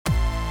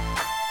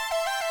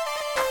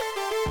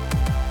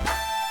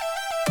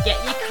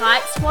Get your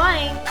kites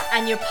flying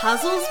and your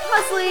puzzles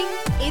puzzling.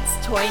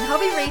 It's Toy and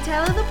Hobby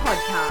Retailer, the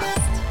podcast.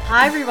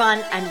 Hi everyone,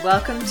 and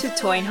welcome to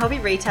Toy and Hobby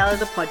Retailer,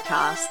 the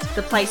podcast,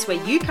 the place where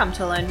you come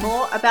to learn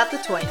more about the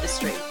toy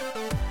industry.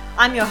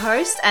 I'm your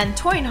host and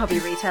Toy and Hobby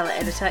Retailer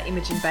editor,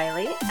 Imogen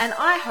Bailey, and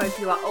I hope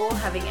you are all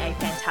having a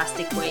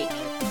fantastic week.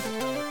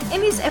 In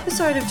this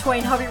episode of Toy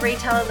and Hobby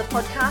Retailer, the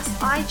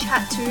podcast, I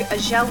chat to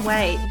Azhelle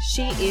Wade.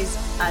 She is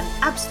an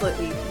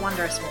absolutely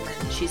wondrous woman.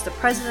 She's the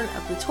president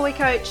of the Toy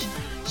Coach.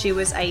 She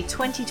was a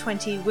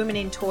 2020 Women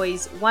in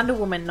Toys Wonder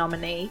Woman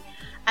nominee,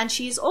 and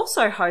she is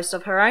also host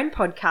of her own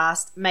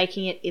podcast,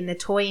 Making It in the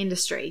Toy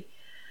Industry.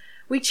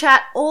 We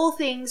chat all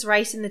things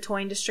race in the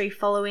toy industry,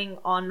 following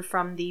on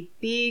from the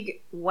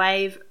big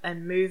wave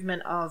and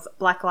movement of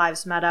Black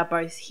Lives Matter,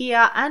 both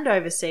here and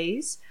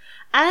overseas,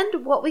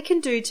 and what we can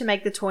do to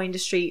make the toy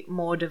industry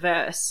more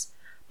diverse.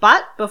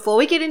 But before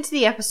we get into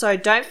the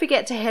episode, don't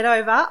forget to head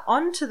over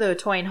onto the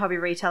Toy and Hobby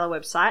Retailer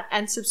website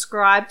and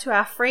subscribe to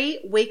our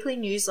free weekly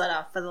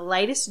newsletter for the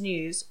latest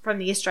news from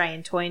the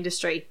Australian toy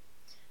industry.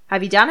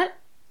 Have you done it?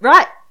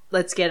 Right,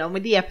 let's get on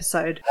with the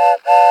episode.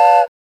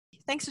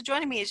 Thanks for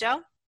joining me,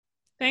 Azhelle.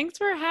 Thanks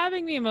for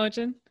having me,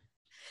 Imogen.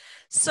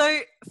 So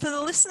for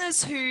the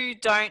listeners who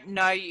don't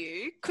know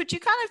you, could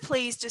you kind of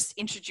please just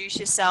introduce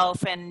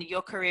yourself and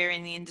your career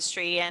in the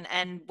industry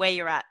and where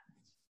you're at?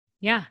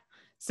 Yeah.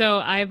 So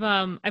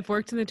I've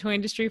worked in the toy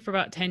industry for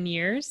about 10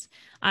 years.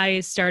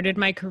 I started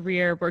my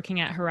career working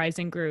at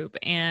Horizon Group,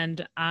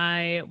 and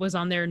I was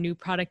on their new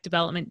product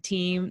development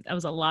team. That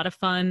was a lot of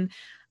fun.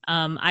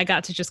 I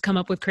got to just come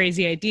up with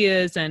crazy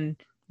ideas and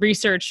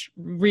research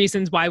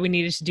reasons why we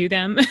needed to do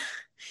them.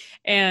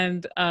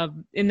 And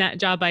in that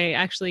job, I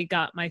actually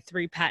got my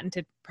 3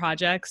 patented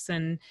projects.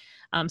 And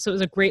so it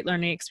was a great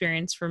learning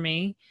experience for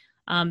me.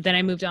 Then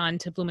I moved on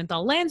to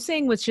Blumenthal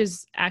Lansing, which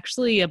is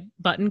actually a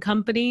button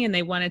company, and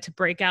they wanted to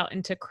break out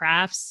into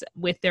crafts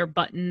with their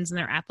buttons and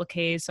their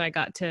appliques. So I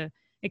got to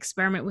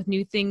experiment with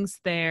new things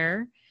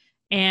there.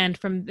 And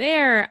from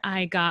there,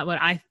 I got what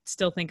I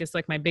still think is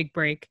like my big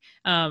break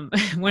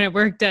when I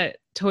worked at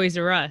Toys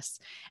R Us.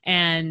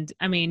 And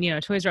I mean,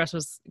 Toys R Us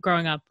was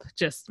growing up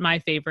just my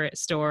favorite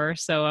store.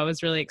 So I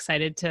was really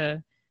excited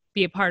to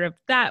be a part of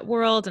that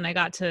world. And I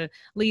got to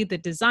lead the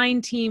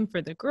design team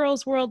for the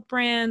Girls World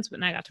brands.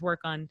 And I got to work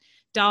on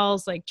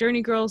dolls like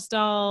Journey Girls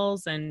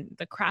dolls and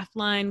the craft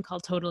line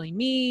called Totally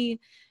Me.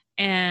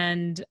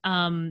 And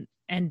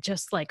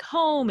just like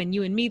Home and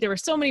You and Me, there were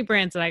so many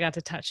brands that I got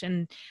to touch.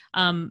 And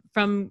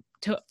from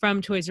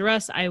Toys R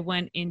Us, I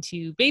went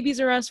into Babies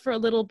R Us for a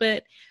little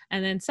bit.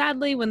 And then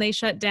sadly, when they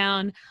shut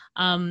down,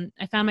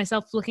 I found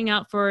myself looking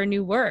out for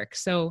new work.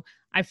 So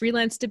I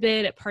freelanced a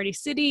bit at Party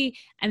City.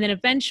 And then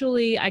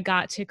eventually I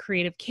got to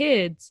Creative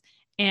Kids.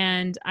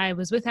 And I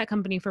was with that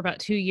company for about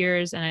 2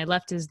 years. And I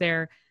left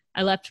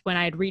when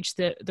I had reached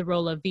the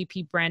role of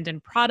VP brand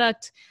and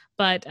product.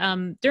 But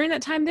during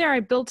that time there,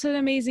 I built an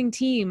amazing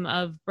team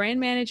of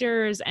brand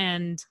managers.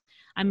 And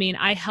I mean,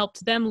 I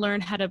helped them learn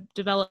how to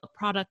develop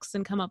products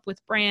and come up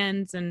with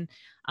brands. And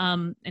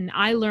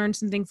I learned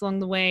some things along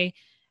the way.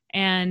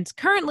 And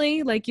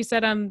currently, like you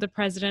said, I'm the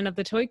president of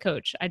the Toy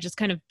Coach. I just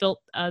kind of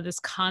built this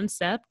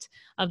concept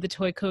of the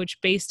Toy Coach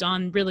based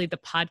on really the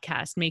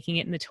podcast, Making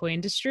It in the Toy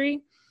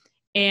Industry.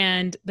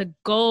 And the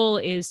goal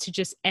is to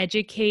just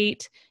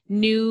educate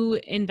new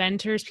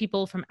inventors,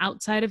 people from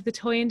outside of the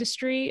toy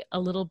industry, a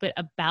little bit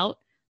about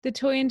the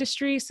toy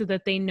industry so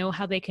that they know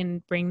how they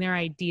can bring their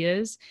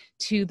ideas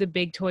to the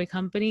big toy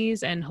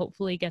companies and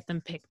hopefully get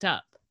them picked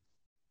up.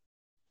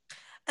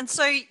 And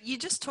so you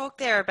just talked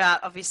there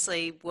about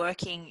obviously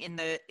working in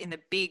the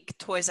big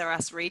Toys R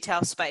Us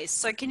retail space.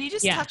 So can you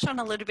just touch on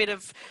a little bit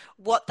of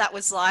what that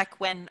was like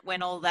when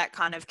all that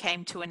kind of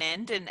came to an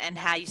end and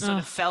how you sort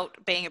of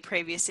felt being a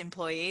previous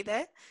employee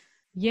there?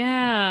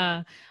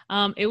 Yeah,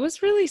 it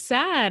was really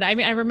sad. I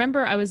mean, I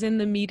remember I was in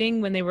the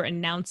meeting when they were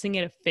announcing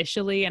it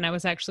officially, and I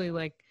was actually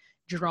like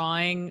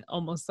drawing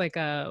almost like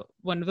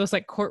one of those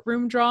like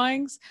courtroom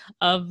drawings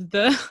of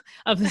the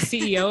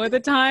CEO at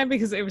the time,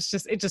 because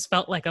it just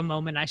felt like a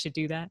moment I should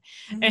do that.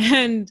 Mm-hmm.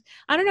 And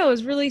I don't know, it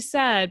was really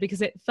sad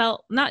because it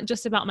felt not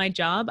just about my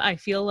job. I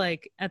feel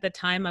like at the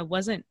time I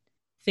wasn't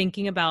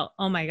thinking about,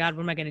 oh my God,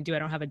 what am I going to do? I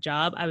don't have a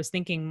job. I was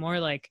thinking more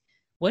like,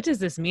 what does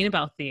this mean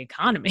about the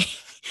economy?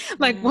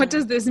 Like, what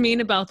does this mean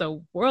about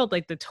the world?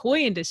 Like the toy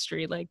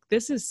industry, like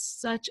this is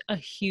such a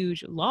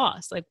huge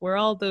loss. Like where are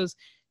all those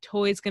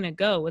toys going to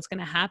go? What's going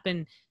to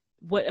happen?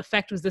 What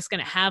effect was this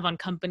going to have on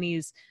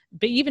companies,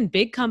 but even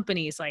big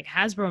companies like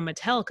Hasbro and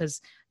Mattel?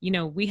 Because,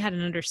 we had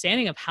an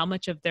understanding of how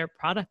much of their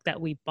product that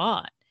we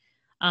bought.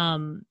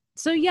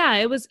 So yeah,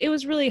 it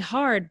was really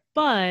hard.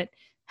 But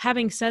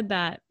having said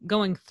that,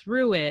 going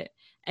through it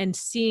and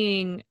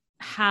seeing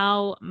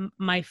how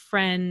my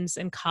friends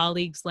and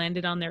colleagues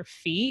landed on their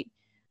feet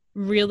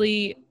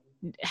really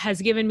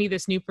has given me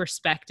this new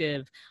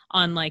perspective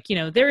on like,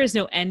 there is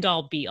no end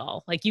all be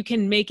all. Like you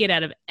can make it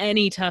out of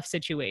any tough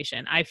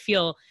situation. I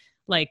feel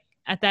like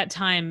at that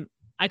time,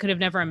 I could have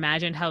never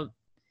imagined how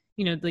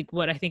like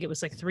what I think it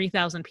was like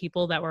 3,000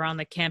 people that were on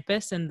the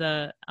campus in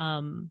the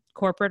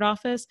corporate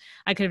office.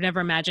 I could have never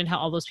imagined how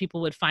all those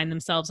people would find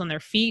themselves on their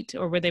feet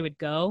or where they would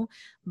go.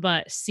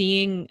 But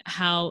seeing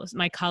how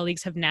my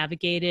colleagues have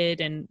navigated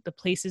and the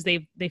places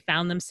they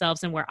found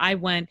themselves and where I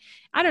went,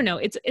 I don't know,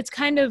 it's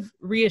kind of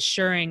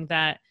reassuring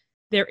that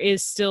there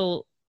is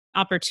still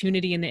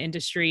opportunity in the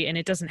industry, and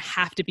it doesn't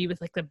have to be with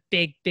like the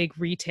big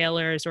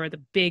retailers or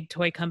the big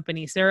toy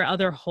companies. There are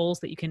other holes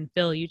that you can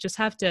fill. You just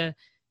have to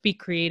be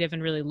creative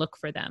and really look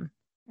for them.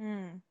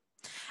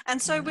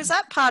 And so was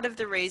that part of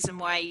the reason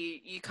why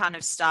you kind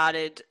of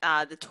started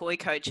the Toy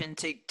Coach, and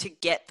to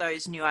get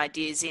those new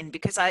ideas in?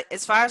 Because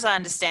as far as I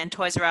understand,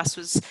 Toys R Us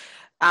was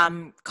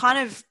kind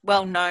of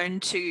well known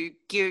to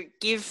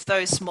give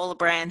those smaller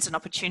brands an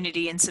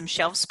opportunity and some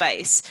shelf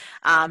space,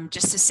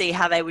 just to see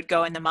how they would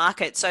go in the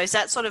market. So is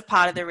that sort of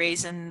part of the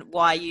reason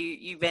why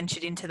you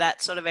ventured into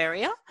that sort of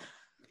area?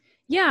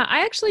 Yeah,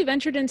 I actually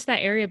ventured into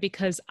that area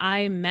because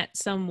I met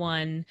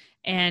someone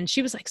and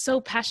she was like so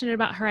passionate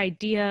about her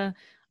idea.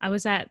 I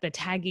was at the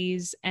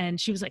Taggies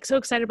and she was like so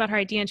excited about her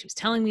idea and she was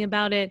telling me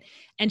about it.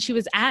 And she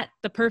was at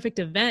the perfect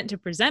event to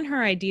present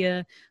her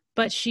idea,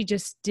 but she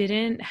just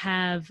didn't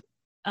have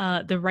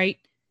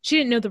she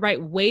didn't know the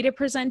right way to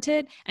present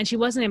it. And she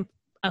wasn't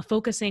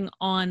focusing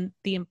on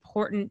the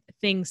important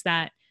things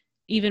that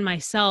even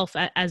myself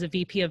as a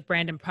VP of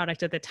brand and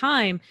product at the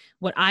time,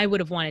 what I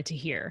would have wanted to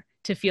hear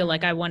to feel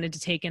like I wanted to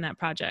take in that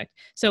project.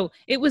 So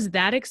it was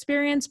that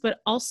experience, but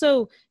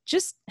also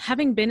just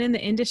having been in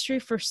the industry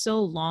for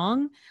so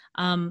long,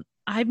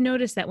 I've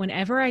noticed that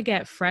whenever I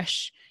get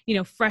fresh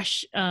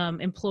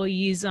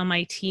employees on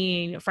my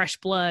team, fresh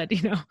blood,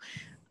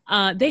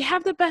 they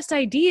have the best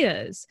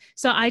ideas.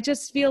 So I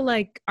just feel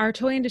like our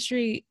toy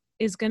industry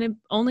is going to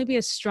only be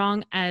as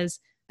strong as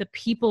the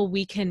people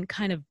we can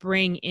kind of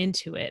bring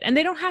into it. And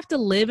they don't have to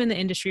live in the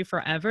industry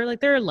forever.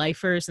 Like there are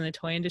lifers in the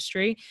toy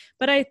industry,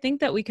 but I think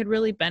that we could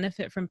really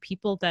benefit from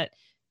people that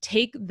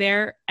take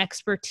their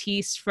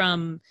expertise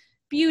from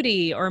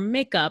beauty or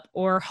makeup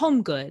or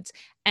home goods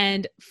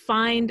and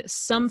find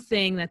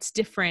something that's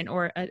different,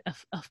 or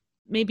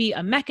maybe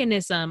a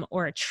mechanism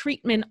or a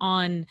treatment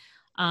on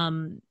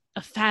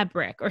a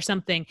fabric or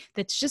something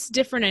that's just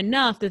different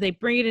enough that they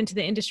bring it into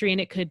the industry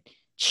and it could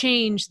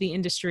change the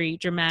industry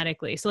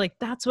dramatically. So like,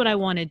 that's what I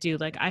want to do.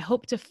 Like, I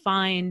hope to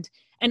find,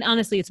 and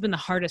honestly, it's been the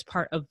hardest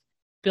part of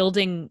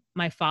building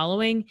my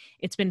following.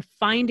 It's been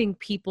finding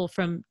people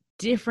from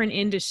different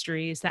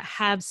industries that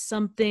have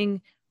something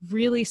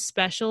really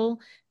special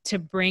to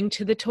bring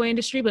to the toy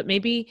industry, but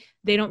maybe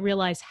they don't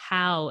realize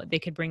how they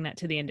could bring that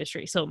to the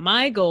industry. So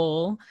my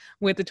goal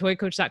with the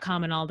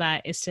toycoach.com and all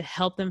that is to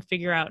help them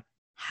figure out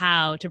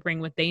how to bring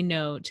what they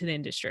know to the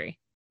industry.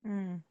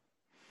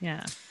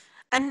 Yeah.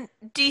 And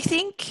do you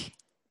think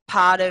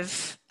part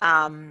of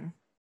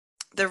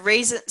the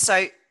reason,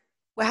 so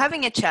we're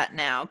having a chat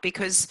now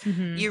because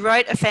you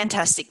wrote a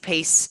fantastic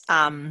piece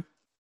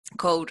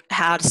called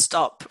How to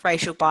Stop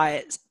Racial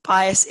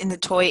Bias in the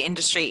Toy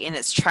Industry in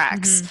Its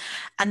Tracks.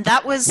 And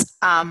that was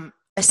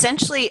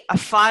essentially a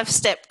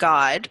 5-step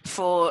guide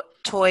for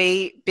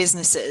toy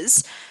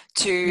businesses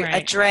to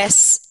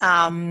address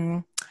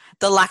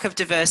the lack of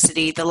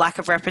diversity, the lack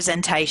of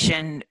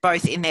representation,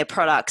 both in their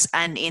products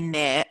and in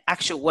their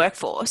actual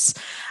workforce.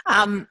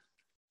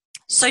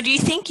 So do you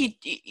think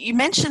you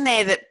mentioned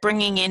there that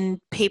bringing in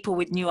people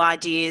with new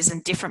ideas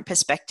and different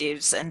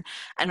perspectives and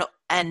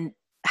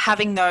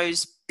having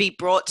those be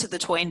brought to the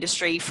toy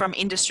industry from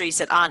industries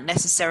that aren't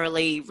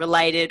necessarily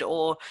related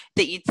or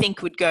that you'd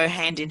think would go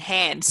hand in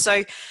hand.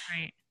 So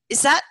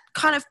is that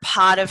kind of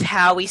part of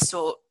how we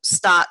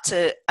start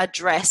to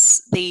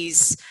address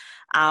these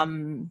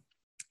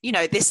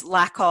this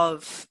lack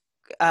of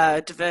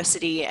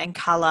diversity and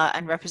colour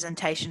and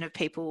representation of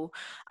people,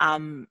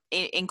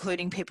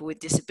 including people with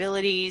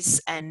disabilities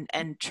and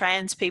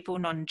trans people,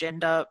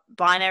 non-gender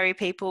binary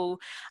people.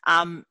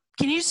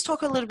 Can you just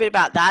talk a little bit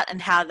about that and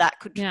how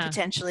that could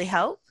potentially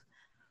help?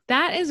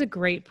 That is a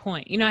great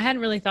point. I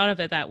hadn't really thought of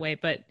it that way,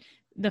 but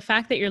the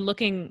fact that you're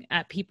looking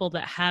at people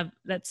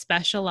that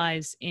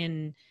specialize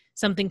in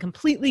something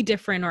completely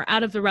different or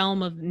out of the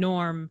realm of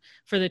norm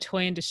for the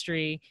toy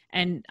industry.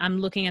 And I'm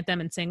looking at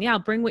them and saying, yeah, I'll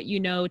bring what you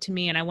know to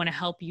me and I want to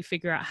help you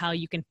figure out how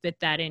you can fit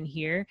that in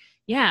here.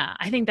 Yeah,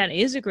 I think that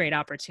is a great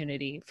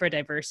opportunity for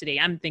diversity.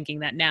 I'm thinking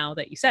that now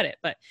that you said it,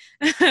 but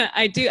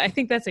I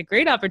think that's a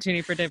great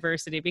opportunity for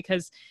diversity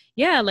because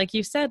like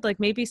you said, like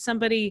maybe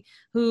somebody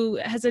who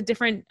has a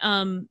different,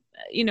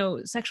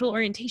 sexual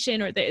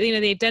orientation or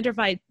they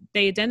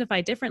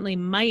identify differently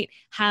might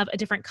have a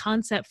different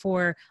concept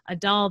for a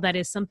doll that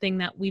is something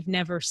that we've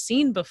never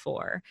seen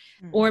before.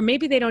 Or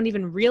maybe they don't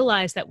even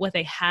realize that what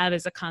they have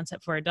is a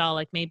concept for a doll.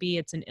 Like maybe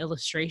it's an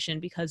illustration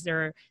because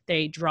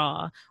they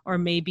draw, or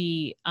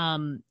maybe,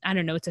 I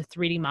don't know, it's a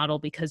 3D model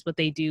because what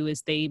they do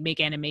is they make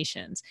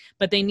animations,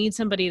 but they need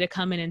somebody to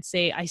come in and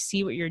say, I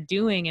see what you're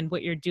doing and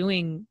what you're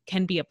doing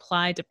can be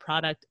applied to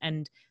product,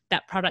 and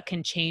that product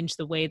can change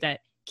the way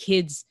that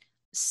kids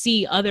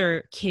see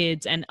other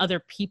kids and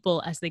other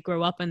people as they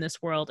grow up in this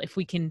world. If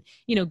we can,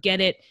 get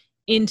it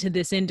into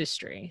this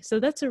industry. So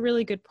that's a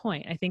really good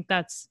point. I think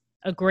that's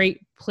a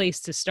great place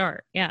to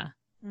start. Yeah.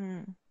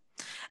 Mm.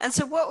 And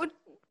so what would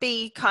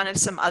be kind of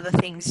some other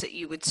things that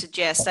you would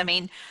suggest? I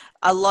mean,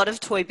 a lot of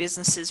toy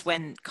businesses,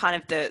 when kind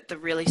of the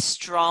really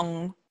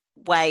strong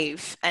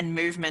wave and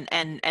movement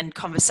and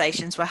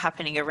conversations were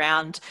happening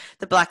around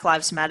the Black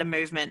Lives Matter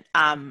movement,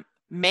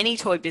 many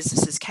toy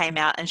businesses came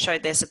out and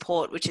showed their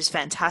support, which is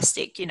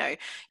fantastic. You know,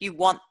 you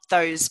want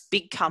those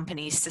big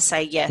companies to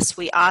say, yes,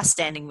 we are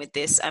standing with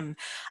this.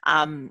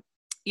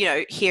 You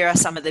know, here are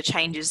some of the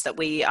changes that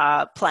we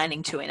are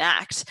planning to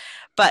enact.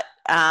 But,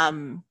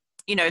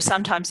 you know,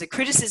 sometimes the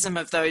criticism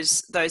of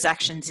those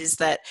actions is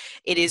that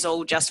it is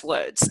all just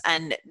words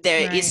and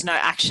there is no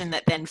action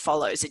that then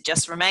follows. It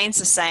just remains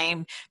the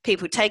same.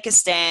 People take a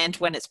stand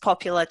when it's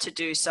popular to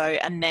do so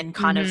and then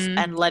kind of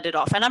and let it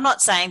off. And I'm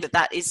not saying that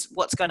that is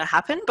what's going to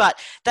happen, but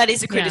that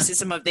is a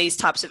criticism of these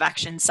types of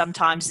actions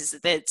sometimes, is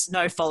that there's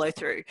no follow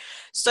through.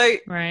 So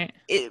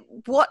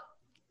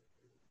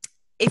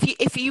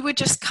if you were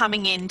just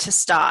coming in to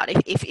start,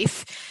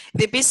 if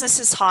the business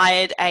has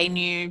hired a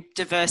new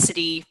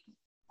diversity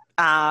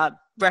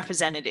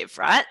representative,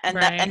 right?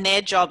 And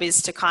their job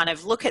is to kind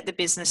of look at the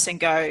business and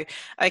go,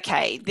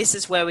 okay, this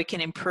is where we can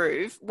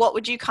improve. What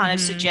would you kind of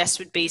suggest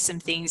would be some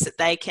things that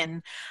they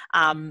can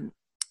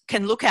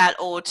look at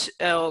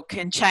or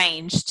can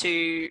change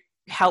to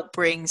help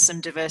bring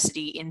some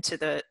diversity into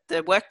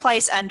the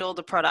workplace and all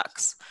the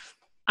products?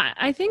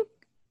 I think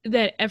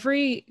that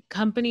every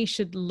company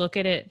should look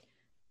at it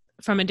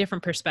from a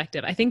different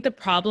perspective. I think the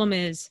problem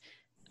is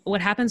what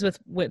happens with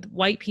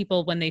white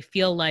people when they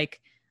feel like,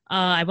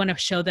 I want to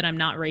show that I'm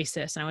not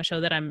racist, and I want to show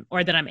that I'm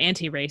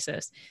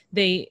anti-racist.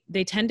 They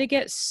tend to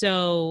get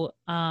so,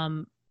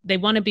 they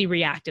want to be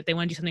reactive. They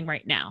want to do something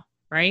right now.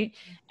 Right.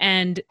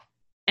 And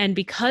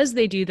because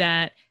they do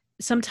that,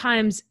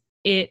 sometimes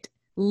it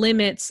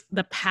limits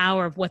the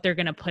power of what they're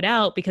going to put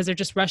out because they're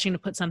just rushing to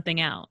put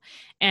something out.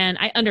 And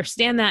I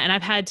understand that. And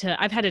I've had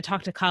to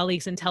talk to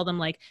colleagues and tell them,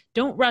 like,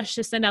 don't rush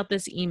to send out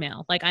this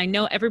email. Like, I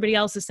know everybody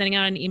else is sending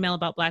out an email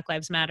about Black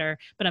Lives Matter,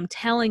 but I'm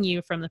telling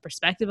you from the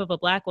perspective of a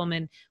Black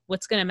woman,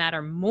 what's going to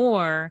matter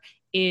more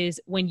is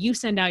when you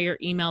send out your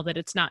email, that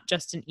it's not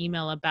just an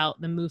email about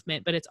the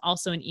movement, but it's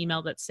also an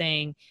email that's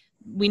saying,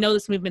 we know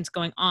this movement's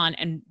going on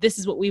and this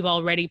is what we've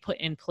already put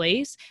in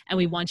place and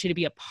we want you to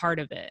be a part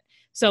of it.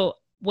 So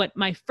what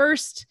my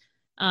first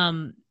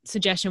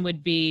suggestion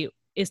would be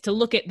is to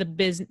look at the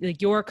business,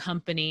 your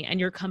company and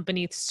your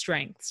company's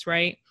strengths,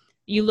 right?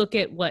 You look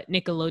at what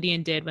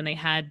Nickelodeon did when they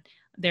had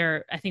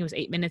their, I think it was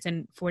 8 minutes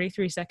and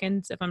 43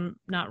 seconds, if I'm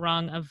not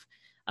wrong,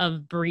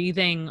 of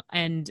breathing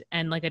and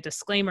like a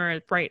disclaimer,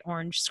 a bright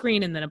orange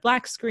screen and then a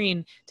black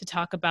screen to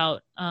talk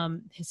about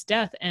his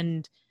death.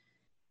 And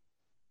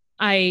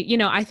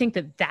I think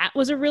that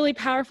was a really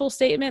powerful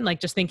statement. Like,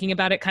 just thinking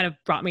about it kind of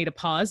brought me to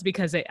pause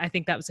because I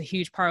think that was a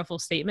huge, powerful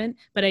statement,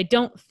 but I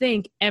don't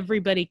think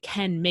everybody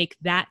can make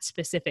that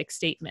specific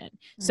statement.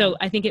 So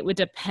I think it would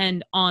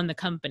depend on the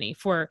company.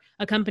 For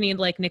a company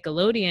like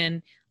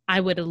Nickelodeon, I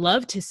would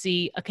love to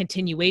see a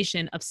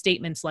continuation of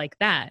statements like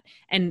that.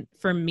 And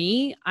for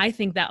me, I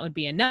think that would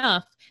be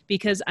enough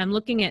because I'm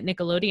looking at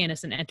Nickelodeon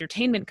as an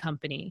entertainment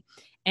company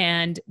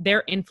and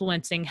they're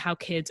influencing how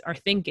kids are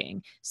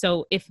thinking.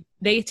 So if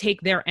they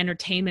take their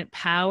entertainment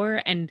power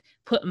and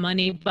put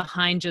money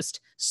behind just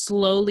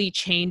slowly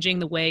changing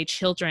the way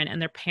children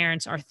and their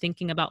parents are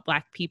thinking about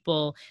Black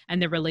people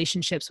and their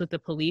relationships with the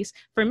police,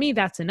 for me,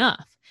 that's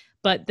enough.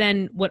 But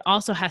then what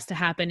also has to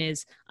happen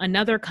is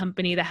another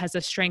company that has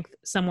a strength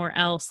somewhere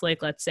else,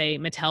 like let's say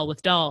Mattel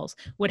with dolls,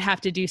 would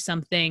have to do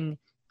something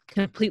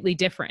completely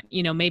different.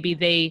 Maybe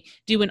they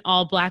do an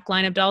all Black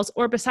line of dolls,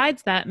 or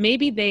besides that,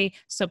 maybe they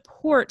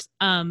support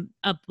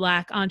a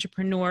Black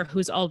entrepreneur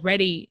who's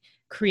already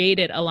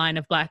created a line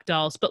of Black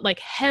dolls, but like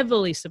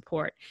heavily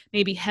support,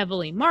 maybe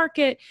heavily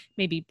market,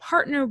 maybe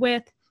partner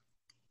with,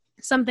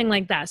 something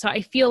like that. So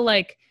I feel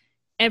like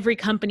every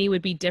company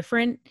would be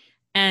different.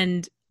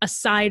 And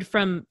aside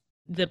from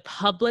the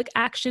public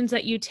actions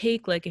that you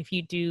take, like if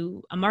you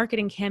do a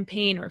marketing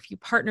campaign or if you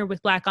partner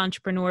with Black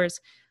entrepreneurs,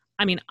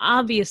 I mean,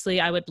 obviously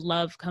I would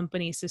love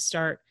companies to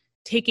start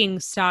taking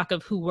stock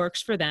of who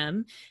works for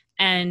them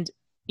and,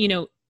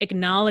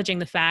 acknowledging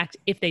the fact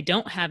if they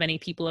don't have any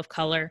people of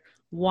color,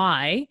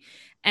 why?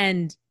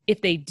 And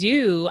if they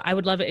do, I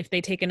would love it if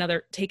they take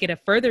it a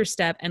further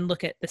step and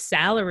look at the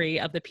salary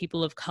of the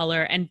people of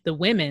color and the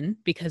women,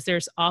 because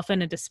there's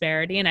often a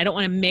disparity. And I don't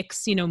want to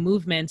mix,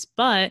 movements,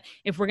 but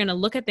if we're going to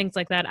look at things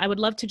like that, I would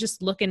love to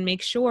just look and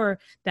make sure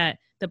that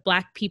the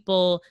Black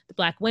people, the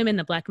Black women,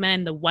 the Black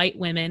men, the white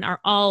women are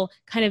all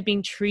kind of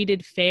being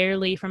treated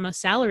fairly from a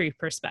salary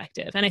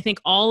perspective. And I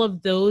think all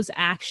of those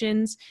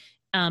actions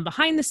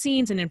behind the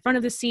scenes and in front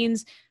of the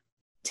scenes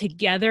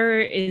together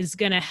is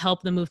going to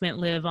help the movement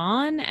live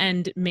on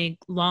and make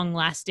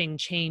long-lasting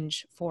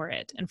change for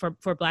it and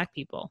for Black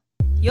people.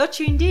 You're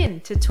tuned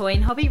in to Toy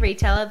and Hobby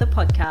Retailer, the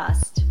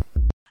podcast.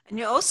 And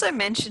you also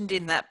mentioned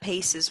in that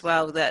piece as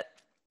well that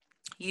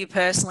you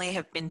personally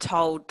have been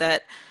told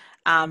that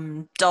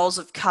dolls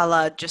of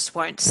color just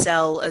won't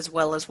sell as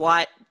well as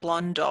white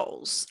blonde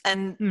dolls.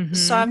 And so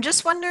Mm-hmm. I'm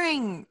just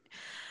wondering,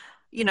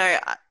 you know,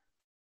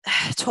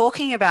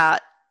 talking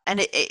about, and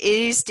it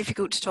is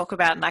difficult to talk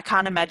about, and I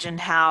can't imagine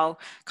how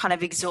kind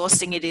of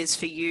exhausting it is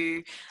for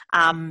you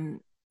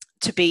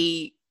to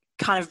be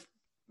kind of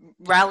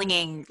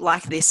rallying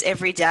like this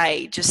every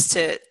day just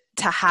to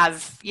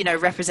have, you know,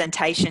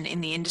 representation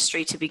in the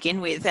industry to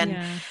begin with. And,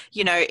 Yeah.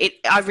 you know,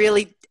 I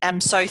really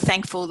am so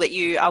thankful that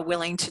you are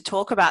willing to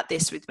talk about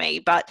this with me.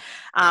 But,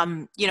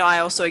 you know, I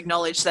also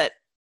acknowledge that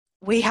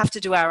we have to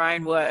do our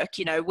own work.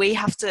 You know, we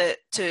have to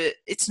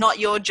it's not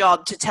your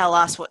job to tell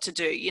us what to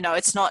do. You know,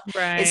 it's not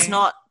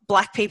Right.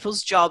 Black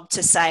people's job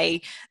to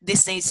say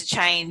this needs to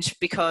change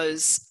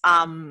because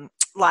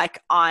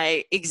like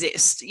I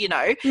exist, you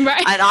know,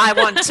 Right. and I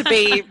want to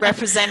be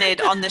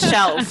represented on the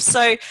shelf.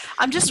 So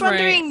I'm just Right.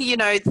 wondering, you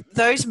know,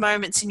 those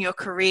moments in your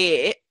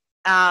career,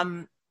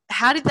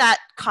 how did that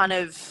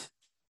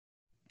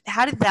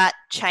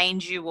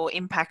change you or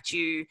impact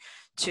you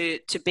to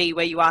be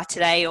where you are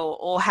today,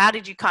 or how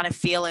did you kind of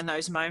feel in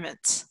those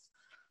moments?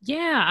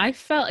 Yeah, I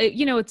felt it,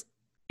 you know,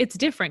 it's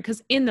different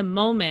because in the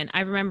moment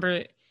I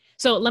remember,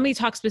 so let me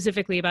talk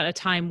specifically about a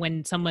time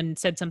when someone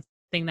said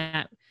something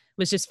that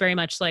was just very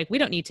much like, we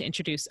don't need to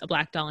introduce a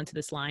black doll into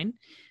this line.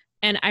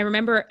 And I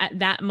remember at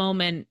that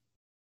moment,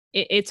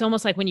 it's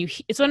almost like when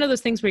it's one of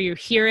those things where you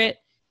hear it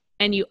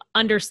and you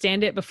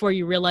understand it before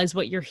you realize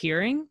what you're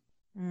hearing.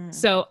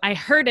 So I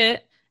heard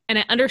it and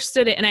I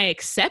understood it and I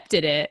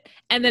accepted it.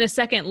 And then a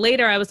second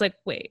later, I was like,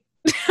 wait,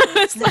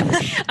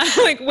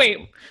 I'm like,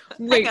 wait,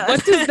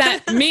 what does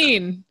that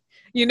mean?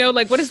 You know,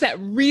 like, what does that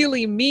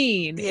really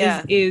mean?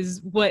 Yeah.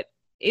 Is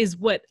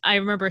what I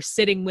remember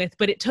sitting with,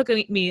 but it took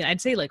me,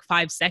 I'd say like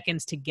 5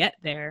 seconds to get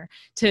there,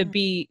 to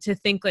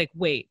think like,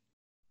 wait,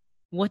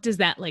 what does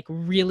that like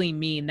really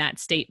mean, that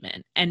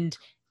statement? And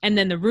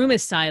then the room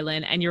is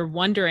silent and you're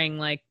wondering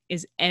like,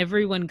 is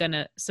everyone going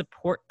to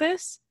support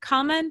this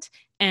comment?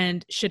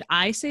 And should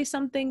I say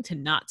something to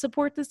not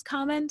support this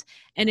comment?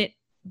 And it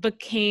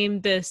became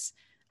this,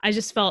 I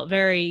just felt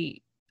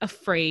very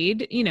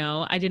afraid, you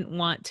know, I didn't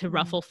want to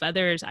ruffle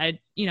feathers. I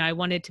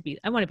want to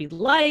be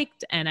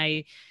liked, and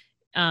I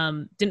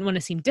didn't want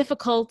to seem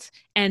difficult.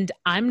 And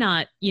I'm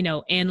not, you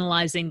know,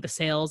 analyzing the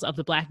sales of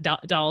the black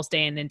dolls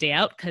day in and day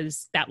out,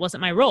 because that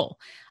wasn't my role.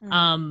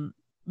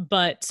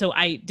 But so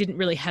I didn't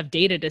really have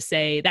data to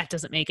say that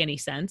doesn't make any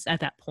sense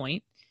at that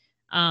point.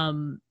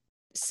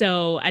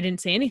 So I didn't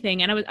say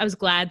anything, and I was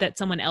glad that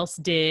someone else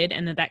did,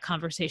 and that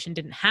conversation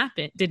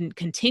didn't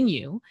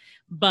continue.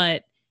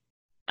 But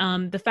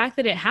the fact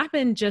that it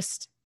happened,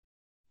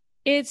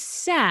 it's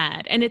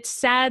sad. And it's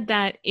sad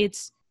that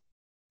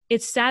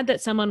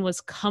someone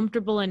was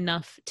comfortable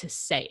enough to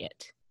say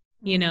it.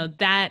 You know,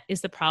 that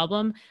is the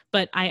problem.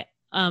 But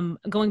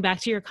going back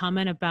to your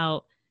comment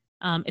about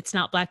it's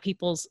not Black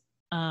people's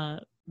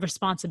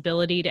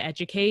responsibility to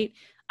educate,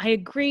 I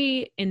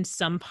agree in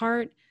some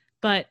part,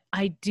 but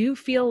I do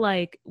feel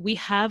like we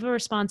have a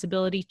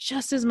responsibility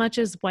just as much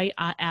as white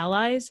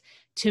allies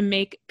to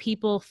make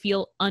people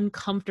feel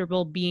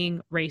uncomfortable being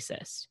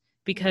racist.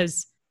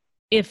 Because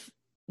if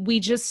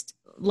we just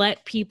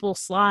let people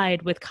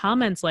slide with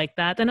comments like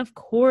that, then of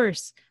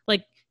course,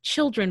 like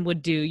children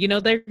would do, you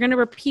know, they're going to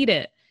repeat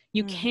it.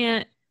 You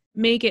can't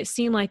make it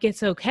seem like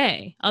it's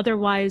okay.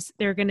 Otherwise,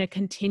 they're going to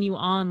continue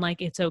on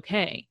like it's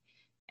okay.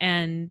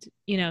 And,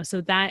 you know, so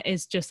that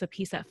is just a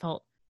piece that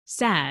felt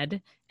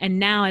sad. And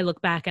now I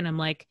look back and I'm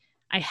like,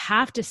 I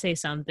have to say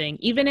something,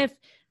 even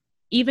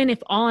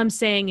if all I'm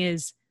saying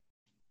is,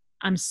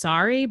 I'm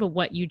sorry, but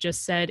what you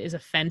just said is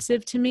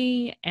offensive to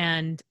me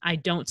and I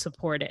don't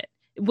support it.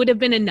 It would have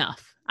been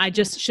enough. I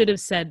just should have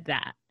said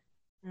that.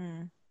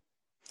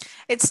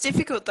 It's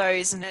difficult though,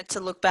 isn't it, to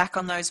look back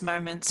on those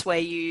moments where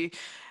you're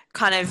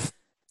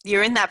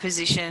in that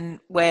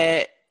position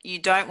where you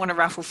don't want to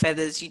ruffle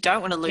feathers, you don't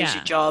want to lose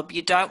your job,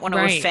 you don't want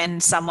to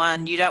offend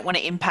someone, you don't want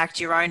to impact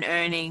your own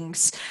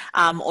earnings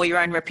or your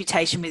own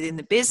reputation within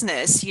the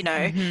business, you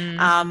know,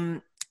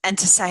 and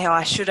to say, oh,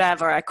 I should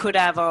have, or I could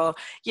have, or,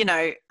 you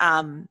know,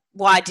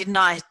 why didn't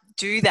I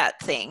do that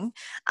thing?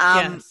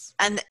 And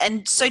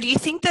so do you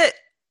think that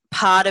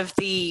part of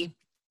the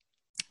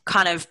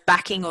kind of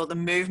backing or the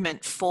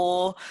movement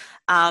for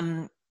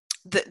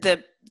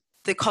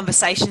the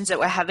conversations that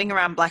we're having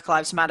around Black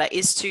Lives Matter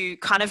is to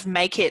kind of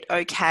make it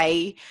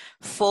okay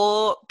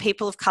for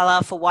people of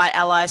color, for white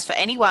allies, for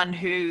anyone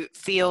who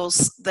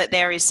feels that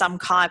there is some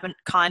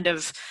kind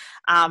of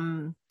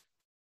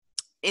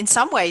in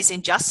some ways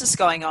injustice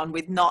going on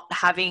with not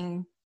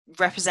having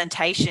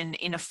representation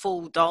in a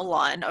full doll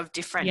line of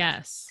different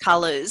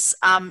colors.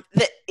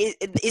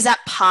 Is that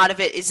part of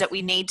it, is that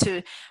we need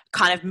to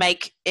kind of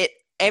make it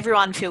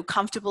everyone feel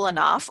comfortable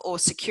enough or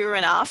secure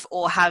enough,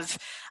 or have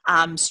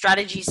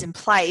strategies in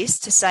place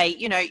to say,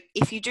 you know,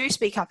 if you do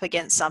speak up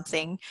against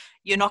something,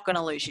 you're not going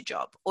to lose your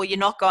job, or you're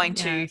not going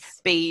to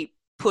be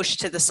pushed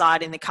to the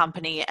side in the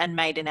company and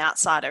made an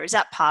outsider. Is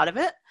that part of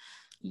it?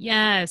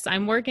 Yes,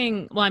 I'm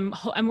working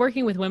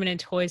with Women in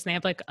Toys, and they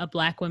have like a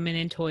Black Women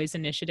in Toys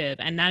initiative,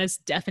 and that is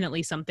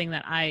definitely something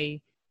that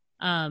I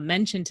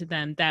mentioned to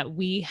them that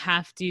we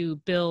have to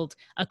build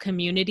a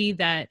community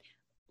that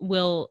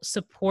will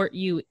support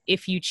you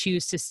if you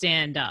choose to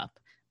stand up.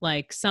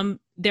 Like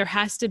there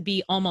has to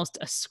be almost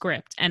a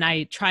script. And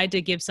I tried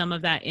to give some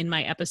of that in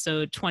my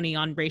episode 20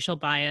 on racial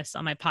bias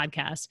on my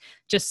podcast,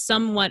 just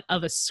somewhat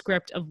of a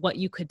script of what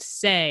you could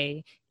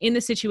say in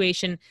the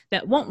situation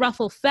that won't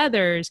ruffle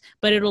feathers,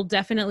 but it'll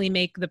definitely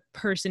make the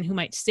person who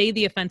might say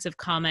the offensive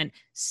comment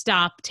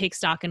stop, take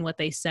stock in what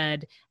they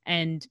said,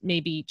 and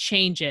maybe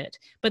change it.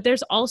 But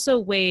there's also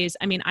ways,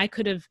 I mean, I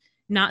could have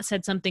not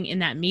said something in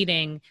that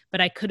meeting, but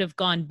I could have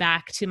gone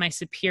back to my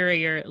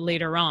superior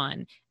later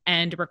on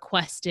and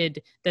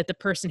requested that the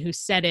person who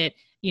said it,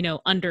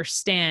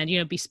 understand,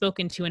 be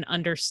spoken to and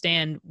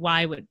understand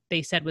why what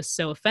they said was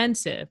so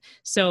offensive.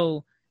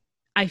 So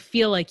I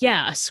feel like,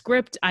 a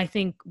script I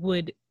think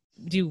would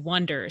do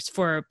wonders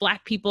for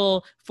Black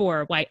people,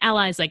 for white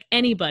allies, like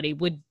anybody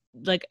would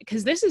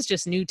because this is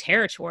just new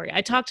territory.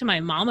 I talked to my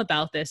mom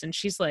about this and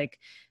she's like,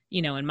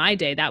 in my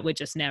day, that would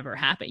just never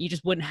happen. You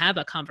just wouldn't have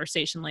a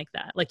conversation like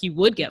that. Like you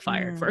would get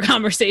fired for a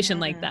conversation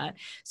like that.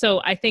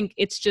 So I think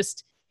it's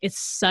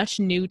such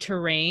new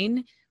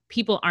terrain.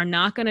 People are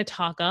not going to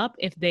talk up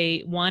if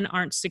they, one,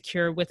 aren't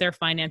secure with their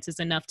finances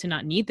enough to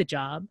not need the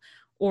job,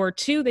 or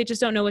two, they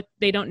just don't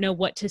know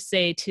what to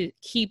say to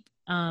keep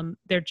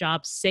their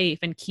job safe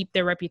and keep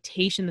their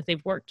reputation that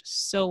they've worked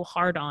so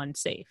hard on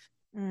safe.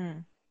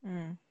 And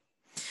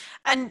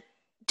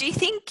do you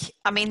think,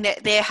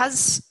 there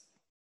has,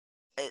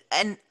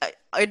 and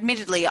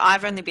admittedly,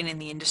 I've only been in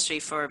the industry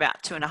for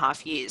about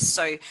 2.5 years.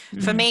 So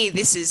for me,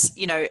 this is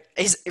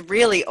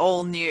really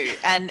all new.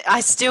 And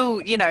I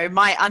still,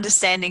 my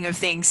understanding of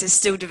things is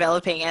still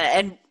developing.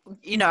 And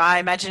I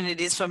imagine it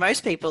is for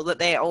most people that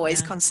they're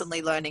always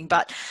constantly learning.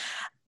 But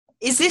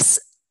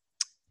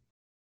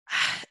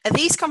are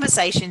these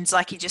conversations,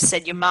 like you just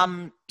said, your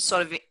mum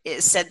sort of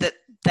said that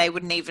they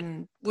would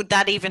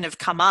that even have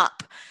come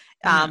up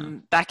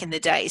back in the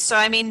day? So,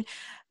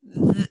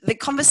 the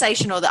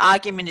conversation or the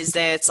argument is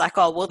there. It's like,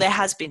 oh, well, there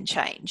has been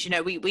change.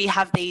 We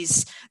have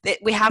we've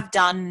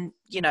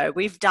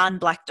done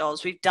black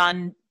dolls. We've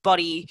done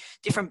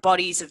different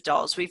bodies of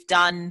dolls. We've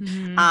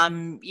done,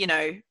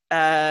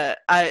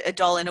 a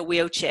doll in a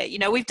wheelchair.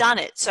 We've done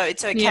it. So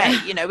it's okay.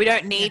 Yeah. We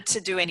don't need to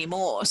do any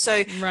more.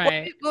 So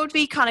what would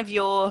be kind of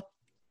your,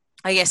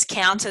 I guess,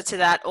 counter to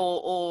that,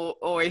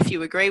 or if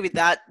you agree with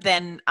that,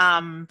 then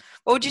what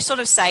would you sort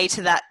of say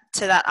to that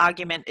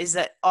argument? Is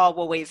that, oh,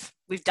 well, we've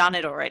done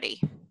it already?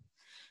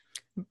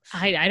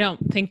 I don't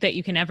think that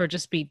you can ever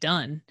just be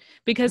done,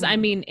 because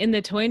in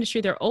the toy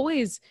industry, they're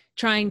always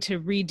trying to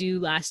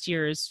redo last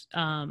year's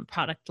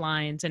product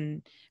lines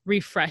and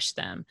refresh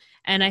them.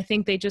 And I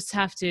think they just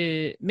have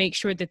to make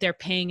sure that they're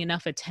paying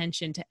enough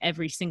attention to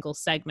every single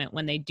segment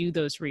when they do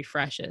those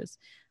refreshes.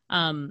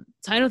 So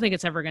I don't think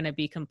it's ever going to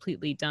be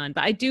completely done,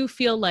 but I do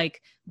feel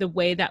like the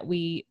way that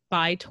we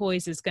buy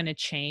toys is going to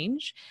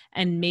change.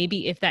 And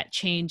maybe if that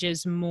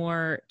changes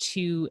more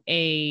to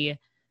a,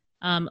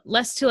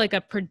 less to like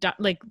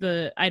like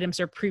the items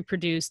are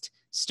pre-produced,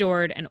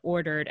 stored and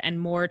ordered, and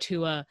more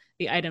to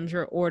the items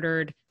are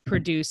ordered,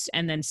 produced,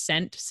 and then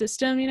sent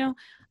system,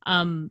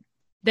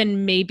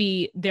 then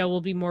maybe there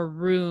will be more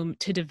room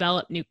to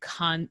develop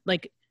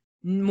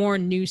more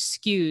new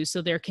SKUs.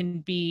 So there can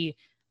be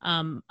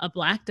a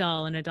black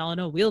doll and a doll in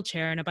a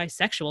wheelchair and a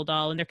bisexual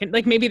doll, and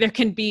maybe there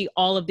can be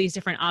all of these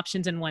different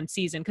options in one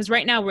season, because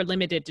right now we're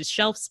limited to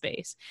shelf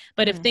space.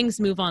 But if things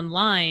move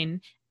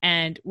online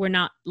and we're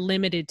not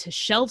limited to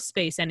shelf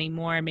space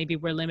anymore, maybe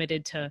we're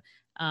limited to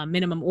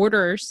minimum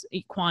orders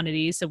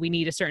quantities, so we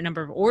need a certain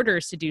number of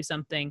orders to do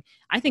something,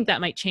 I think that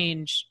might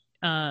change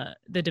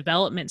the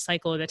development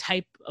cycle or the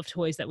type of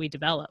toys that we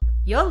develop.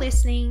 You're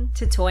listening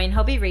to Toy and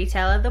Hobby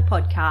Retailer, the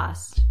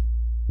podcast.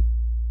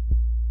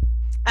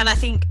 And I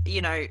think,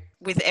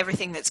 with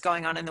everything that's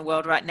going on in the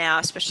world right now,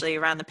 especially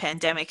around the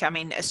pandemic,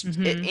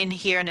 in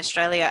here in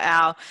Australia,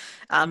 our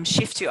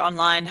shift to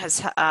online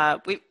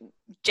we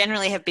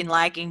generally have been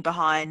lagging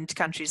behind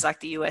countries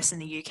like the US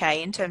and the UK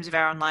in terms of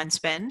our online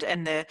spend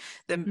and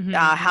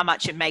how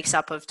much it makes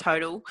up of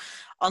total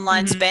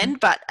online spend.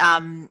 But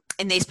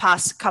in these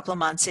past couple of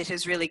months, it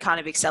has really kind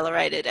of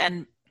accelerated.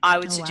 And I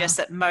would suggest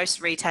that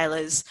most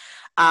retailers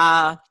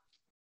are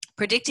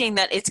predicting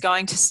that it's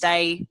going to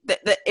stay, that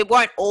it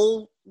won't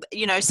all,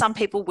 some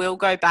people will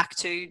go back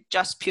to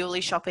just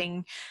purely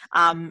shopping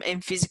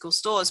in physical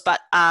stores, but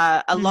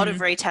a lot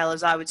of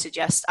retailers, I would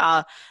suggest,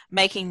 are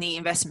making the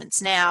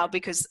investments now,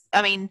 because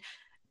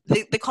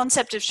the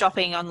concept of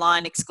shopping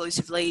online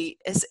exclusively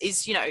is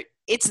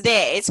it's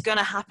there, it's going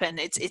to happen,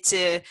 it's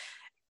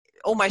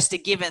almost a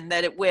given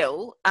that it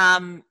will,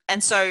 and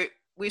so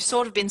we've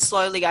sort of been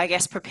slowly, I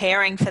guess,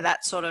 preparing for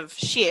that sort of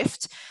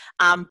shift.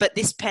 But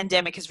this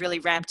pandemic has really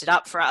ramped it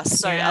up for us.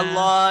 So a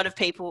lot of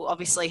people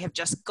obviously have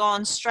just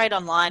gone straight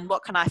online.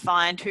 What can I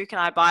find? Who can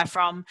I buy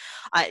from?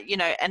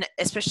 And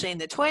especially in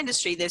the toy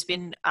industry, there's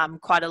been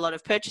quite a lot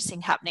of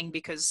purchasing happening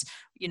because,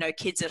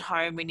 kids at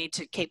home, we need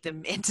to keep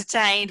them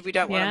entertained. We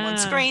don't want them on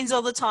screens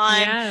all the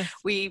time. Yes.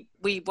 We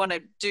want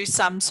to do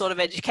some sort of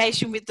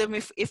education with them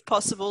if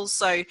possible.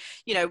 So,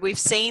 we've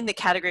seen the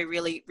category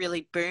really,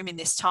 really boom in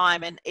this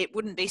time, and it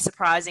wouldn't be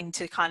surprising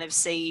to kind of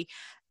see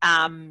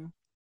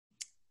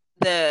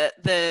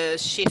the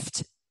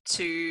shift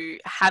to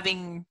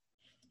having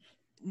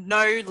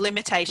no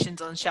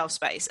limitations on shelf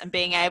space and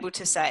being able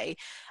to say,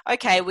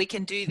 okay, we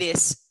can do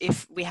this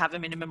if we have a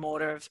minimum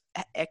order of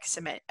X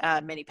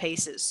many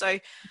pieces. So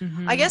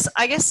I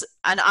guess,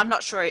 and I'm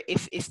not sure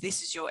if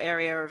this is your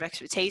area of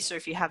expertise or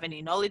if you have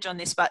any knowledge on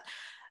this, but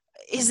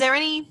is there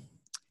any,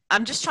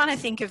 I'm just trying to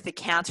think of the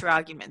counter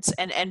arguments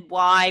and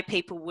why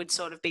people would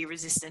sort of be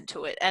resistant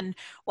to it. And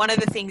one of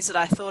the things that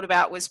I thought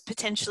about was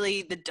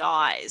potentially the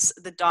dyes.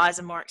 The dyes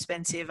are more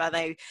expensive. Are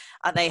they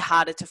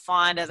harder to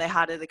find? Are they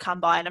harder to come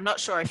by? And I'm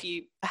not sure if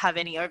you have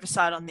any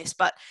oversight on this,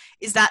 but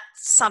is that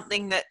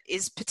something that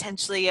is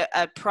potentially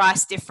a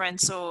price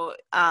difference or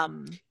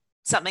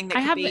something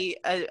that could be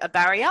a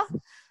barrier?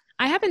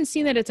 I haven't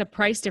seen that it's a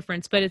price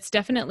difference, but it's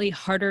definitely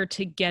harder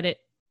to get it.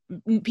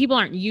 People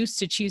aren't used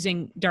to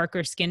choosing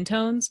darker skin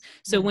tones.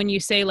 So when you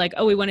say like,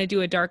 oh, we want to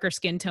do a darker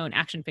skin tone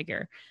action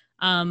figure,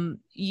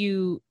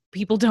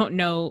 people don't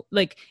know,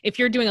 like if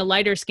you're doing a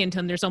lighter skin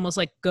tone, there's almost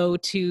like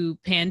go-to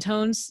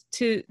Pantones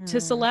to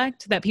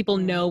select that people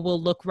know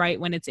will look right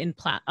when it's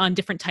on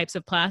different types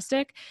of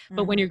plastic.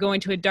 But when you're going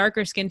to a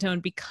darker skin tone,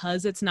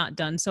 because it's not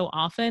done so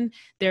often,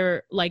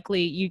 they're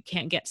likely you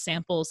can't get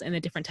samples in the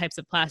different types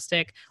of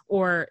plastic,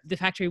 or the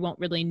factory won't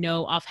really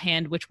know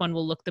offhand which one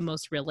will look the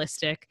most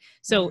realistic.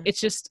 So it's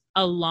just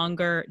a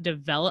longer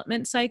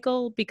development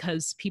cycle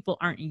because people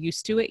aren't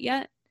used to it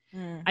yet.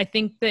 I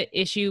think the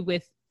issue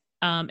with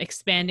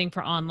expanding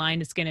for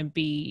online is going to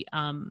be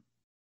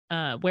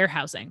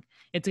warehousing.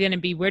 It's going to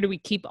be, where do we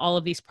keep all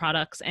of these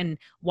products, and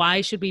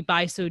why should we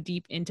buy so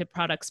deep into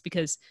products?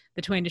 Because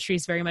the toy industry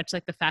is very much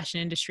like the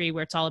fashion industry,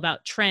 where it's all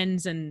about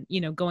trends and,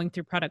 going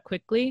through product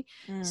quickly.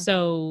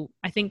 So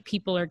I think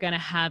people are going to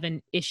have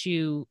an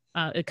issue,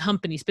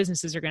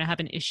 businesses are going to have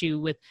an issue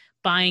with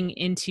buying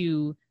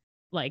into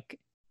like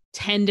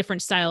 10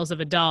 different styles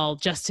of a doll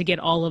just to get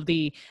all of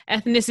the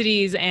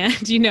ethnicities and,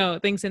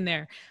 things in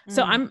there.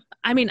 So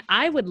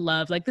I would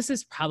love, like, this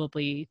is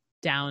probably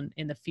down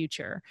in the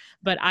future,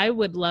 but I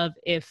would love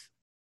if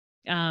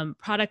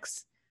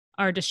products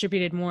are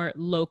distributed more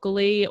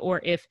locally,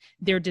 or if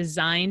they're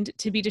designed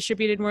to be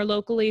distributed more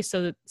locally,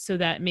 so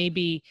that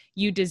maybe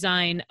you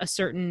design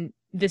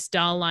this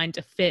doll line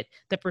to fit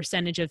the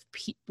percentage of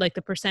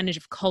the percentage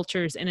of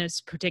cultures in a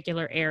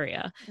particular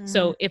area.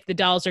 So if the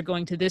dolls are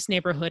going to this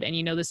neighborhood, and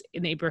this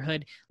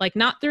neighborhood, like,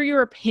 not through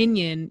your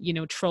opinion,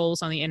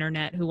 trolls on the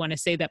internet who want to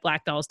say that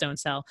black dolls don't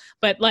sell,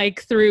 but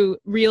like through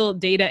real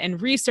data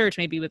and research,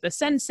 maybe with the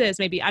census,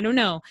 maybe, I don't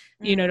know,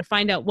 to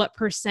find out what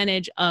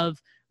percentage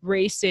of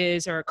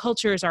races or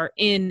cultures are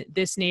in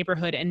this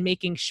neighborhood, and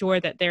making sure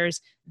that there's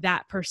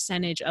that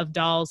percentage of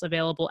dolls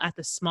available at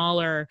the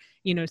smaller,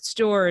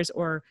 stores,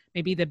 or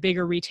maybe the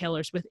bigger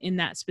retailers within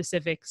that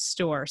specific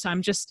store. So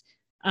I'm just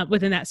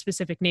within that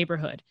specific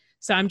neighborhood.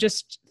 So I'm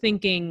just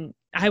thinking,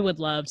 I would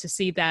love to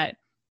see that,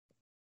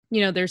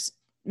 there's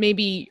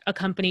maybe a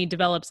company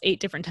develops 8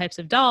 different types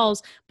of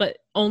dolls, but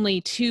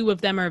only 2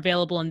 of them are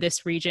available in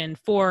this region,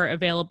 4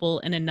 available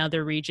in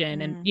another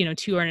region, and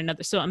 2 are in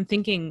another. So I'm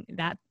thinking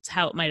that's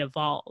how it might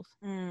evolve.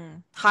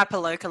 Hyper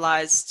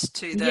localized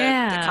to the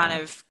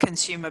kind of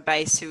consumer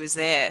base who is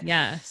there.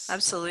 Yes,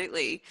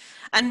 absolutely.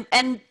 And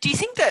do you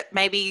think that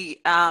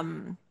maybe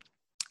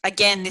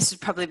again, this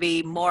would probably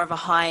be more of a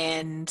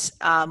high-end,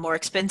 more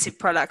expensive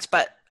product,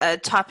 but a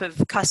type of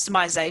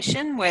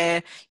customization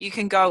where you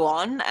can go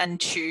on and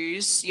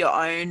choose your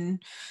own,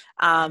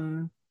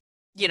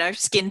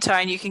 skin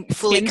tone. You can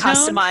fully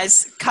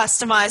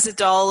customize a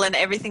doll and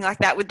everything like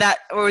that. Would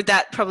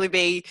that probably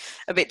be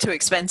a bit too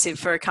expensive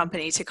for a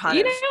company to kind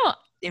of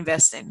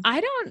invest in?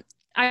 I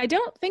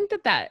don't think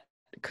that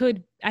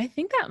could. I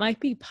think that might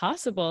be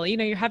possible.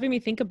 You're having me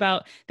think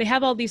about, they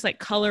have all these like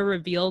color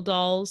reveal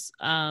dolls.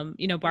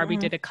 Barbie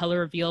did a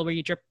color reveal where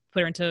you put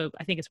her into,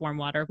 I think it's warm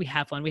water. We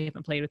have one. We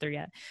haven't played with her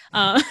yet.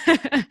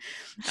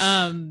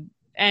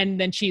 And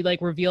then she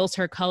like reveals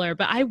her color.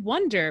 But I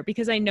wonder,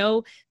 because I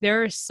know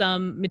there are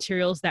some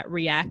materials that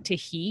react to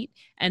heat,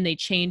 and they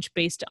change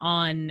based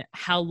on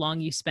how long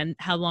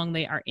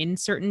they are in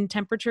certain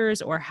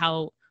temperatures,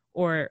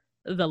 or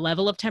the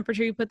level of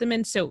temperature you put them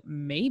in. So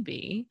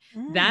maybe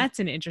that's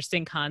an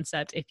interesting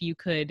concept. If you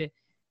could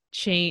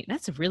change,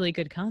 that's a really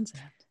good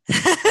concept.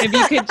 If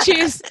you could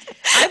choose,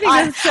 I think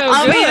that's so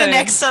I'll good. be the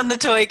next on the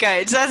toy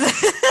codes. Yeah,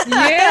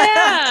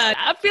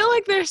 I feel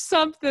like there's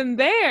something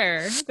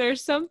there.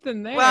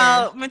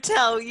 Well,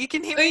 Mattel, you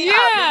can hear me out.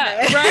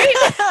 Yeah, right?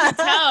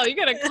 Mattel, you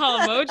gotta call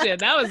Emojin.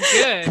 That was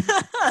good.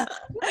 I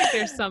feel like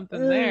there's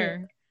something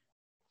there.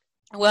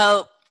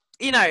 Well,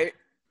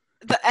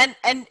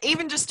 and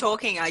even just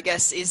talking, I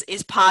guess,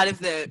 is part of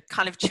the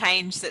kind of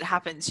change that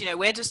happens. You know,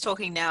 we're just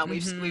talking now.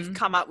 We've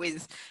come up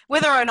with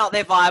whether or not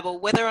they're viable,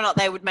 whether or not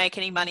they would make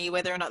any money,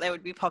 whether or not they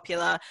would be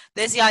popular.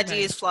 There's the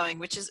ideas flowing,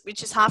 which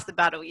is half the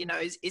battle. You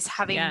know, is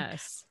having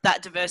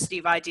that diversity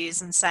of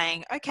ideas and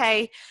saying,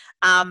 okay,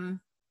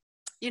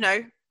 you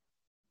know,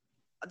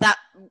 that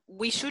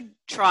we should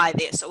try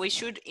this or we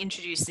should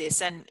introduce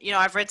this. And you know,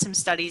 I've read some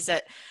studies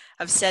that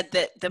have said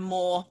that the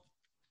more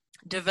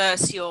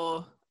diverse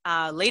your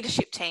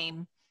leadership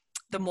team,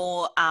 the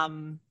more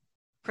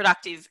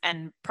productive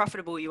and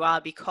profitable you are,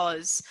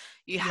 because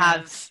you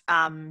have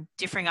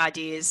differing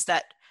ideas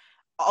that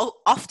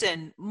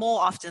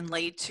more often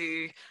lead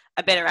to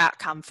a better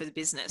outcome for the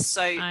business.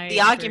 So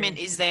the argument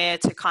is there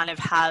to kind of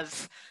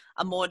have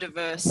a more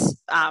diverse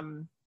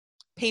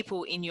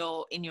people in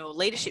your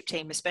leadership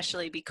team,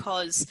 especially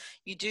because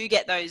you do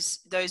get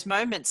those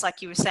moments,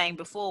 like you were saying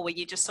before, where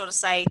you just sort of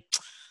say,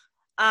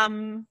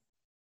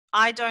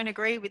 I don't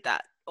agree with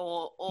that,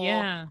 or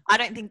I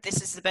don't think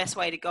this is the best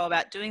way to go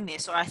about doing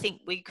this, or I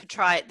think we could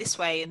try it this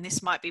way and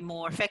this might be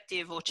more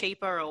effective or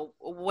cheaper, or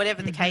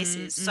whatever the case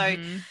is. So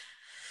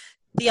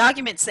the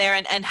argument's there,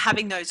 and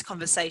having those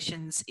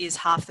conversations is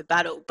half the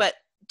battle. But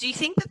do you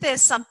think that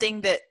there's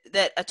something that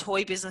a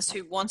toy business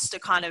who wants to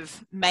kind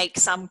of make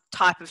some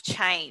type of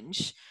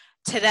change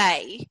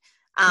today,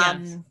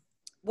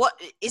 what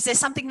is there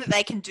something that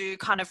they can do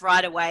kind of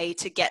right away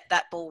to get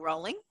that ball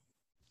rolling?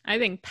 I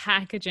think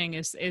packaging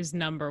is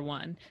number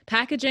one.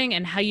 Packaging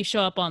and how you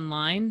show up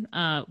online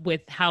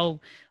with how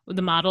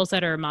the models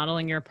that are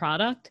modeling your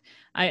product.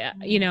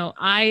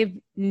 I've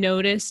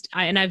noticed,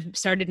 and I've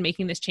started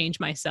making this change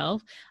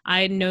myself.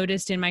 I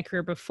noticed in my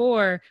career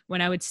before,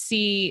 when I would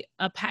see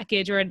a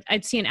package or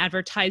I'd see an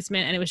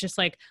advertisement and it was just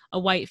like a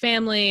white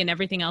family and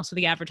everything else with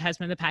the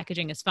advertisement, the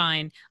packaging is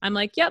fine. I'm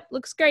like, yep,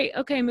 looks great.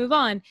 Okay, move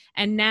on.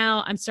 And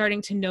now I'm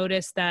starting to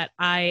notice that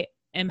I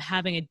am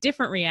having a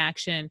different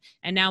reaction.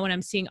 And now when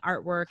I'm seeing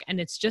artwork and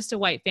it's just a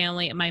white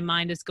family, and my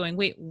mind is going,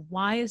 wait,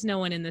 why is no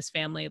one in this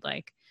family?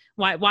 Like,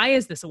 why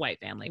is this a white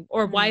family?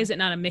 Or why is it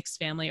not a mixed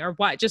family? Or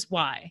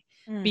why?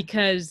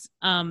 Because,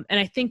 and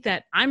I think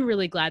that I'm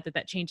really glad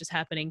that change is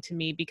happening to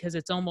me, because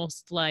it's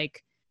almost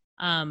like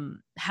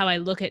how I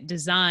look at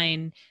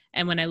design.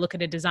 And when I look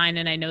at a design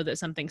and I know that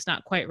something's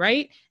not quite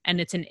right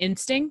and it's an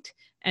instinct,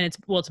 and it's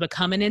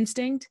become an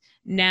instinct.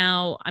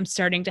 Now I'm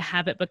starting to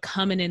have it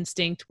become an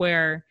instinct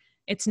where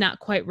it's not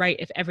quite right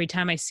if every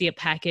time I see a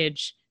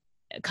package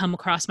come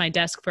across my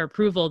desk for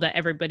approval that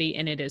everybody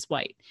in it is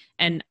white.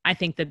 And I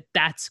think that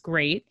that's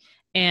great.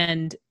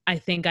 And I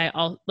think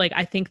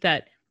I think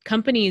that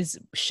companies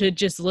should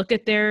just look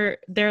at their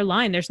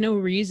line. There's no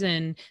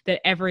reason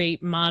that every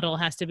model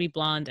has to be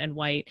blonde and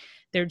white.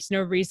 There's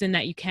no reason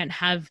that you can't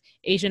have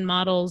Asian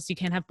models, you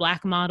can't have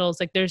Black models.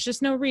 Like, there's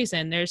just no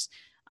reason. There's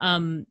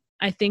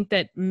I think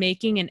that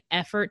making an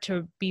effort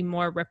to be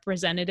more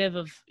representative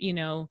of, you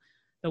know,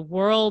 the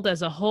world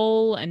as a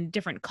whole and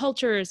different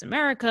cultures,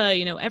 America,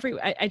 you know,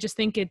 I just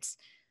think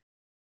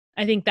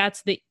I think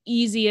that's the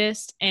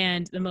easiest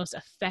and the most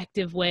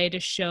effective way to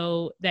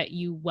show that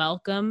you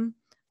welcome,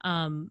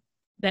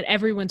 that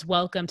everyone's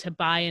welcome to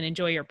buy and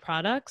enjoy your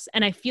products.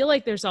 And I feel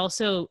like there's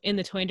also, in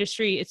the toy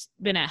industry, it's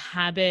been a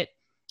habit.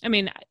 I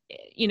mean,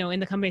 you know,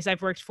 in the companies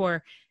I've worked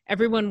for,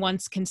 everyone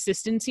wants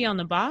consistency on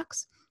the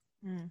box.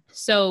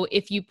 So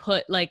if you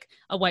put like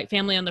a white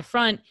family on the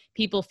front,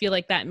 people feel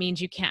like that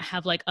means you can't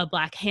have like a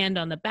Black hand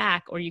on the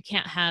back, or you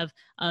can't have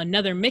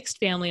another mixed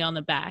family on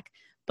the back.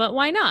 But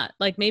why not?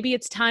 Like, maybe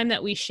it's time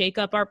that we shake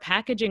up our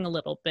packaging a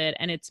little bit,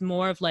 and it's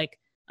more of like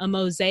a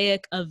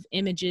mosaic of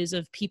images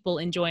of people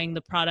enjoying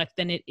the product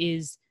than it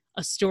is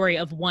a story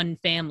of one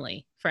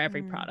family for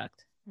every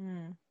product.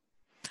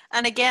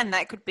 And again,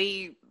 that could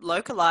be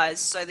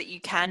localized so that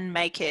you can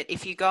make it,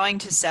 if you're going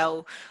to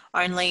sell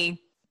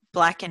only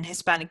Black and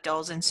Hispanic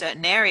dolls in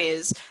certain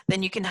areas,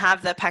 then you can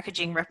have the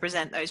packaging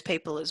represent those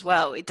people as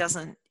well.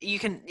 You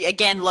can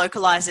again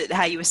localize it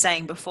how you were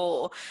saying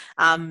before,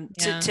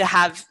 to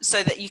have,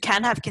 so that you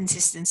can have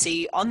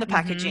consistency on the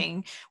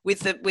packaging with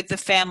the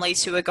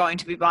families who are going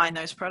to be buying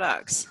those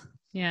products.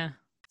 Yeah.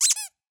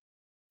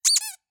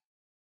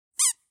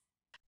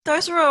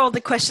 Those were all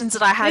the questions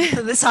that I had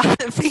for this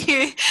for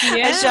you,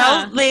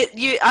 Michelle.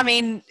 I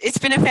mean, it's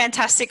been a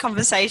fantastic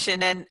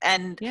conversation,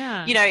 and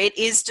you know, it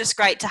is just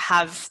great to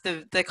have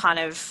the kind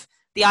of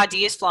the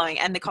ideas flowing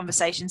and the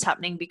conversations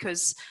happening,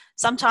 because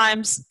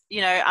sometimes,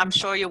 you know, I'm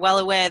sure you're well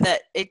aware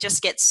that it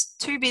just gets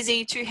too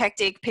busy, too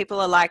hectic. People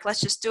are like,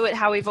 let's just do it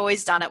how we've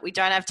always done it. We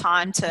don't have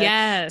time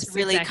to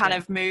really kind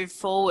of move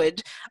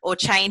forward or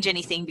change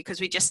anything,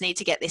 because we just need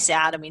to get this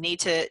out and we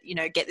need to, you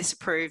know, get this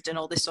approved and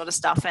all this sort of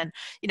stuff. And,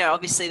 you know,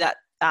 obviously that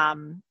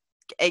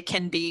it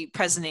can be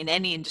present in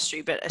any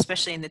industry, but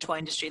especially in the toy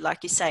industry, like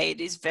you say,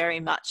 it is very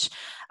much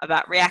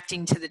about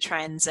reacting to the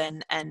trends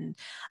and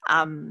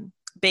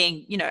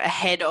being, you know,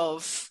 ahead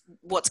of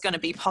what's going to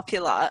be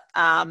popular.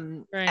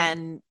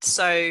 And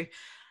so,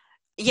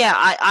 yeah,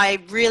 I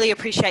really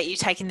appreciate you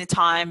taking the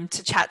time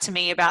to chat to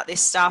me about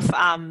this stuff.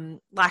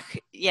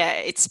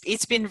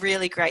 It's been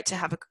really great to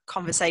have a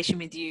conversation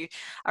with you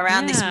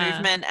around this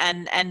movement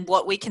and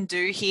what we can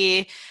do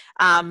here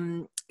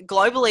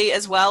globally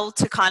as well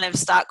to kind of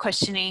start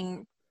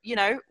questioning,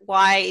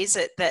 why is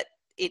it that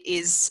it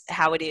is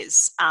how it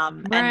is,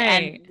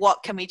 and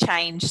what can we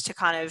change to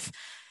kind of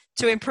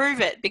to improve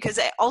it, because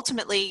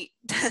ultimately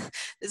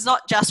there's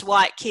not just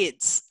white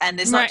kids and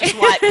there's not just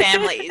white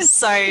families.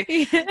 So,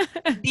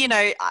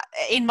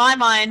 in my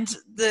mind,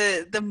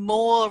 the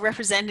more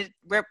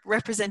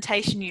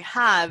representation you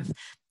have,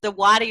 the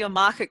wider your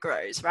market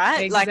grows,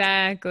 right?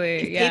 Exactly.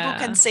 Like, if people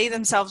can see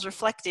themselves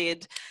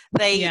reflected,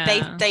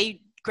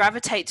 they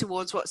gravitate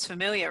towards what's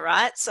familiar,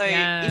 right? So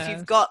if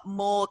you've got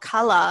more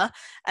color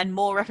and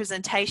more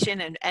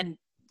representation and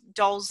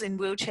dolls in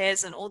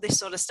wheelchairs and all this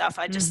sort of stuff,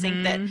 I just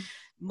think that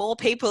more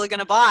people are going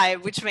to buy,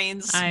 which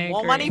means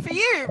more money for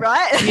you,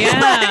 right?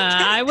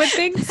 Yeah, I would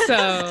think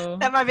so.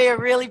 That might be a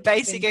really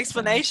basic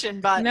explanation,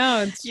 but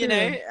no, it's true.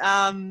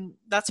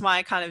 That's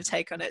my kind of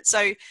take on it.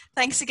 So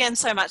thanks again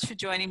so much for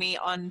joining me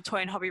on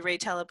Toy and Hobby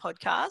Retailer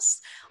Podcast.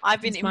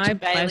 I've been Imogen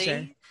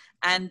Bailey,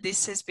 and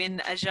this has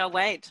been Azhelle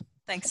Wade.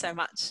 Thanks so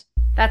much.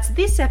 That's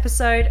this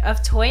episode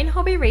of Toy and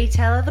Hobby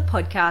Retailer, the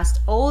podcast,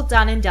 all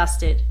done and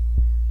dusted.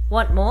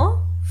 Want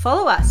more?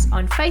 Follow us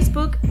on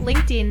Facebook,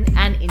 LinkedIn,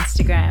 and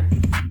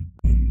Instagram.